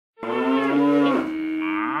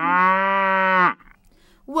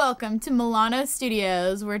welcome to Milano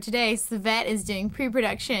Studios, where today Civet is doing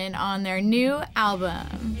pre-production on their new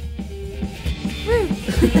album. Woo!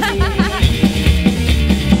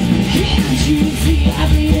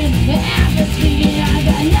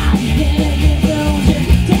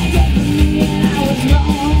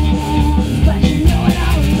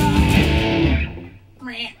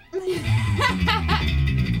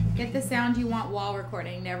 Get the sound you want while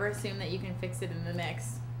recording. Never assume that you can fix it in the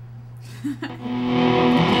mix.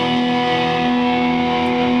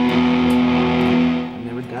 I've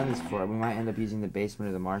never done this before. We might end up using the basement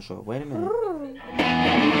of the Marshall. Wait a minute.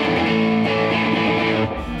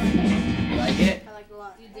 You like it? I like it a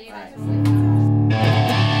lot. Right.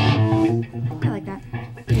 I like that.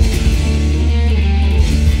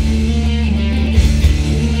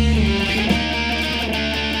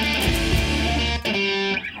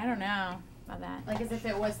 I don't know about that. Like as if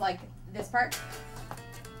it was like this part.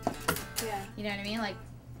 Yeah. You know what I mean? Like,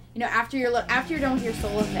 you know, after you're done with your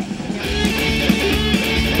solo thing. You know?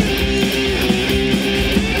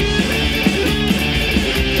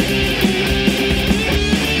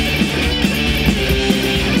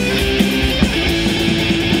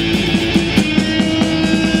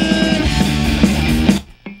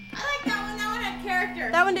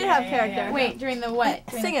 That one did have character. Yeah. Wait, during the what?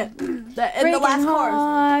 Sing it. In the Breaking last chorus.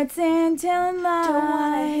 hearts and telling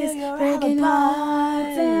lies. Breaking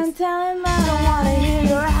hearts and telling lies. Don't wanna hear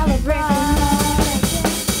your alibis.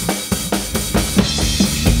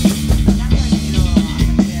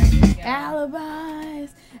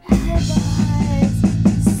 Alibis.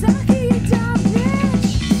 Suck it, you dumb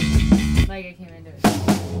bitch. Like I came into it.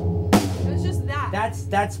 It was just that.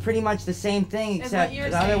 That's pretty much the same thing, except you're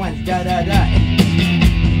the other saying. one's da da da.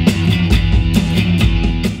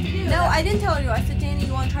 No, I didn't tell you. I said, Danny,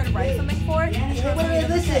 you want to try to write something for it? Wait,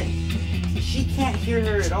 listen. She can't hear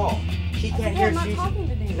her at all. She can't hear. I'm not talking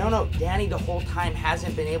to Danny. No, Danny the whole time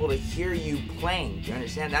hasn't been able to hear you playing. Do you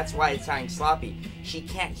understand? That's why it's sounding sloppy. She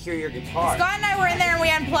can't hear your guitar. Scott and I were in there and we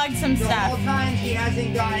unplugged some The whole stuff. time she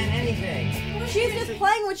hasn't gotten anything. She's just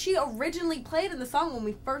playing what she originally played in the song when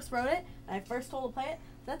we first wrote it, and I first told her to play it.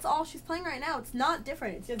 That's all she's playing right now. It's not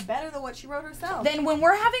different. It's just better than what she wrote herself. Then when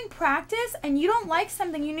we're having practice and you don't like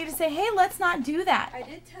something, you need to say, hey, let's not do that. I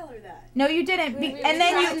did tell her that. No, you didn't. And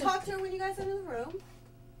then I you... talked to her when you guys went in the room.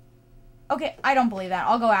 Okay, I don't believe that.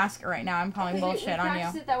 I'll go ask her right now. I'm calling bullshit on you.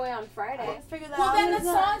 it that way on Friday. Let's figure that Well, out. then the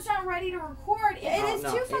song's not ready to record. It is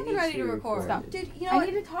No, too it fucking needs ready to to be record. recorded. Dude, you know I what?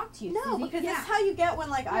 need to talk to you, No, Susie. because this is how you get when,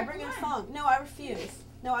 like, I bring in a song. No, I refuse.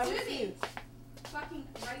 No, I refuse. Fucking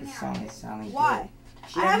right The song is sounding Why? good.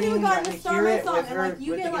 She I haven't even gotten to to start hear my it song, with and, her- like,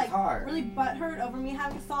 you with get, the like, guitar. really butthurt over me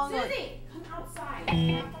having a song. Like, Susie, come outside. I'm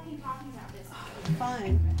not fucking talking about this.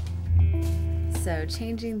 fine. So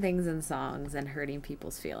changing things in songs and hurting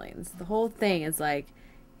people's feelings. The whole thing is like,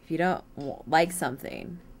 if you don't like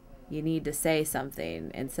something, you need to say something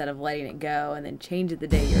instead of letting it go and then change it the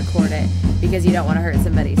day you record it because you don't want to hurt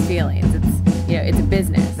somebody's feelings. It's, you know, it's a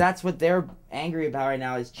business. That's what they're angry about right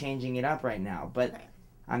now, is changing it up right now. But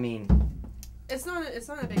I mean, It's not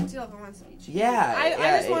a big deal if it wants to be changed. Yeah, I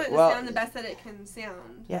just want it to well- sound the best that it can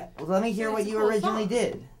sound. yeah. Well, let me hear So what it's a you cool originally song.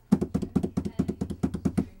 did.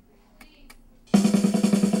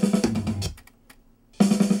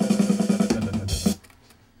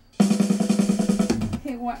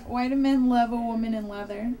 Okay, why do men love a woman in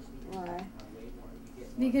leather? Why?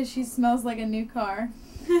 Because she smells like a new car.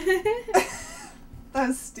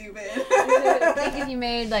 That's stupid. I think if you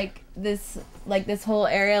made like this whole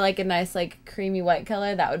area like a nice like creamy white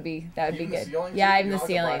color, that would be Even the good. ceilings, Yeah, you even the know,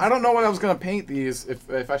 ceiling. I don't know when I was gonna paint these.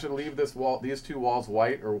 If I should leave these two walls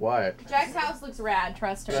white or what. Jack's house looks rad,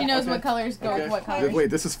 trust her. She Yeah, knows okay. what colors go with what colors. Wait,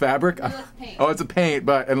 this is fabric? Let's paint. Oh, it's a paint,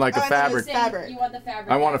 but and like a fabric. Fabric. You want the fabric.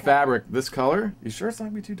 I want a that color. fabric. This color? You sure it's not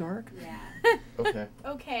gonna be too dark? Yeah. Okay.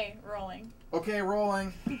 Okay, rolling. Okay,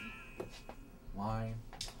 rolling. Line.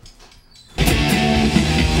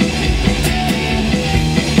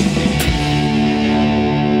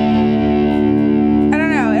 I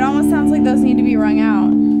don't know. It almost sounds like those need to be wrung out.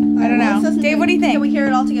 I don't know. Dave, what do you think? Can we hear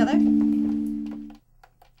it all together?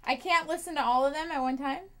 I can't listen to all of them at one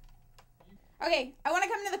time. Okay, I want to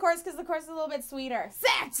come to the chorus because the chorus is a little bit sweeter.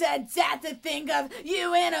 Sack to death to think of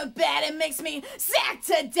you in a bed. It makes me sack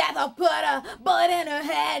to death. I'll put a bullet in her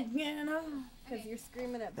head, you know. Because you're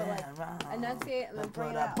screaming it, but like, enunciate and then bring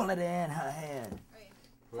it Put a out. bullet in her head.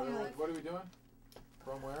 What are we doing?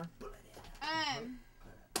 From where?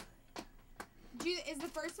 Is the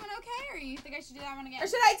first one okay, or you think I should do that one again? Or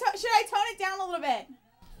should I tone it down a little bit?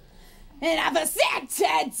 And I've a sick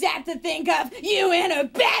to death to think of you in a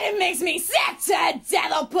bed. It makes me sick to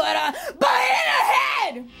death. I'll put a bullet in her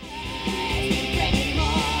head.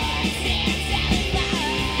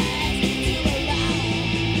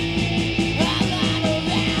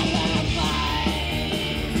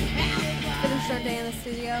 third day in the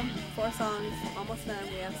studio. 4 songs, almost done.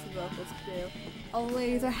 We have some vocals to do. All the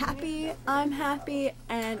ladies are happy, I'm happy,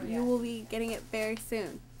 and you will be getting it very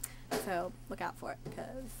soon. So look out for it, because,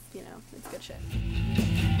 you know, it's good shit.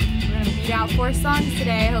 We're gonna beat out 4 songs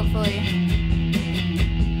today, hopefully.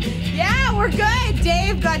 Yeah, we're good,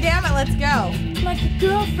 Dave. God damn it, let's go. Like a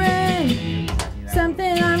girlfriend,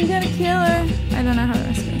 something I'm gonna kill her. I don't know how the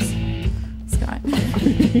rest goes. Scott.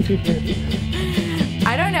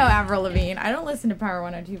 I don't know Avril Lavigne. I don't listen to Power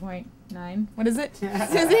 102.9. What is it?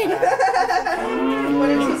 Suzi?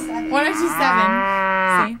 102.7.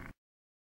 102.7. See?